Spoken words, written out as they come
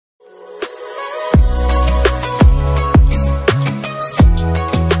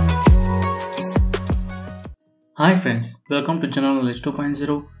Hi friends, welcome to General Knowledge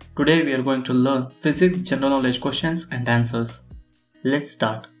 2.0. Today we are going to learn physics general knowledge questions and answers. Let's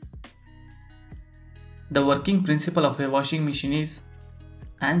start. The working principle of a washing machine is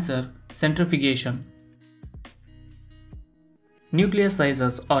answer centrifugation. Nuclear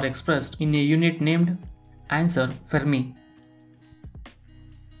sizes are expressed in a unit named answer Fermi.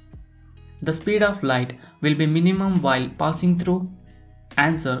 The speed of light will be minimum while passing through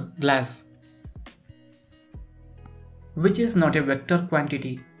answer glass. Which is not a vector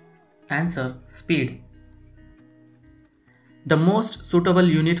quantity? Answer speed. The most suitable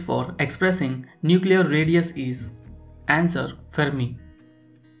unit for expressing nuclear radius is answer Fermi.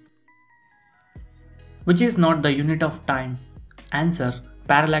 Which is not the unit of time? Answer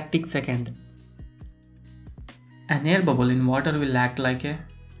parallactic second. An air bubble in water will act like a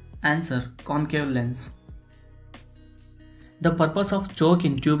answer concave lens. The purpose of choke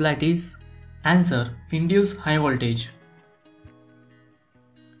in tube light is answer induce high voltage.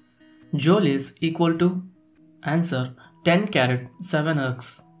 Joule is equal to answer 10 carat 7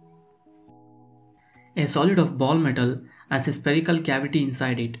 ergs. A solid of ball metal has a spherical cavity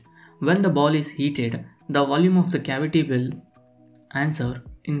inside it. When the ball is heated, the volume of the cavity will answer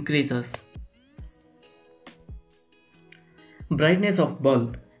increases. Brightness of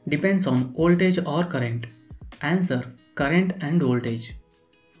bulb depends on voltage or current. Answer current and voltage.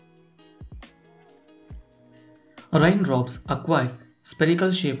 Raindrops acquire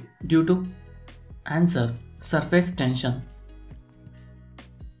spherical shape due to answer surface tension.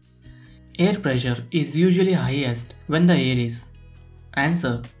 Air pressure is usually highest when the air is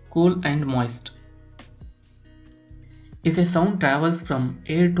answer cool and moist. If a sound travels from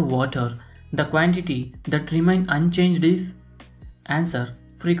air to water, the quantity that remains unchanged is answer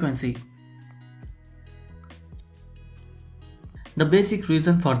frequency. The basic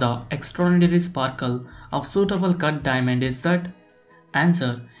reason for the extraordinary sparkle of suitable cut diamond is that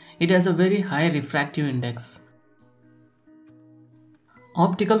answer it has a very high refractive index.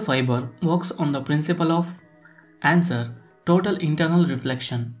 Optical fiber works on the principle of answer total internal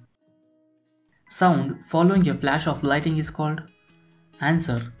reflection. Sound following a flash of lightning is called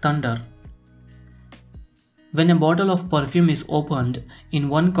answer thunder. When a bottle of perfume is opened in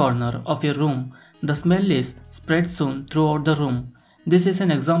one corner of a room, the smell is spread soon throughout the room. This is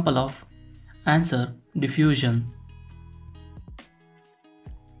an example of answer diffusion.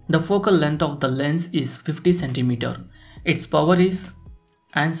 The focal length of the lens is 50 cm. Its power is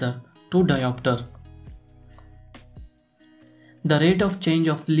answer 2 diopter. The rate of change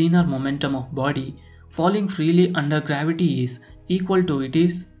of linear momentum of body falling freely under gravity is equal to it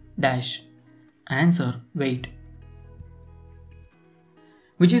is dash. Answer weight.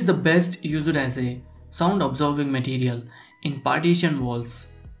 Which is the best used as a sound absorbing material in partition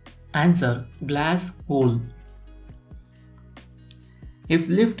walls? Answer glass wool. If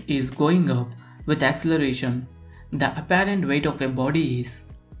lift is going up with acceleration, the apparent weight of a body is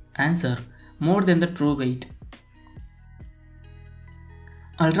answer more than the true weight.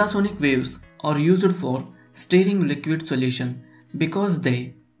 Ultrasonic waves are used for stirring liquid solution because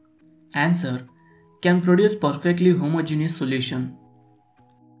they answer can produce perfectly homogeneous solution.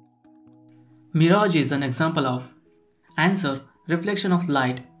 Mirage is an example of answer reflection of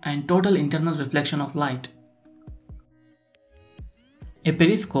light and total internal reflection of light. A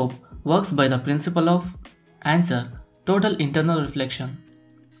periscope works by the principle of answer total internal reflection.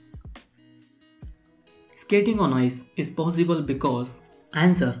 Skating on ice is possible because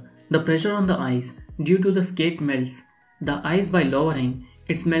answer the pressure on the ice due to the skate melts the ice by lowering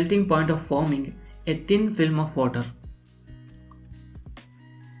its melting point of forming a thin film of water.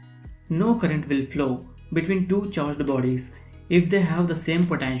 No current will flow between two charged bodies if they have the same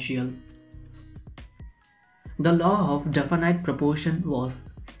potential. The law of definite proportion was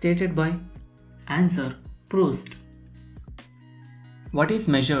stated by answer Proust. What is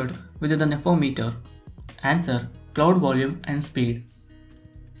measured with the nephometer? Answer cloud volume and speed.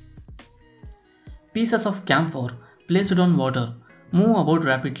 Pieces of camphor placed on water move about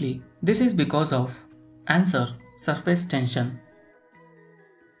rapidly. This is because of answer surface tension.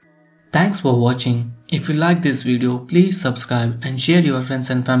 Thanks for watching. If you like this video, please subscribe and share your friends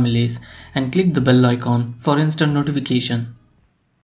and families and click the bell icon for instant notification.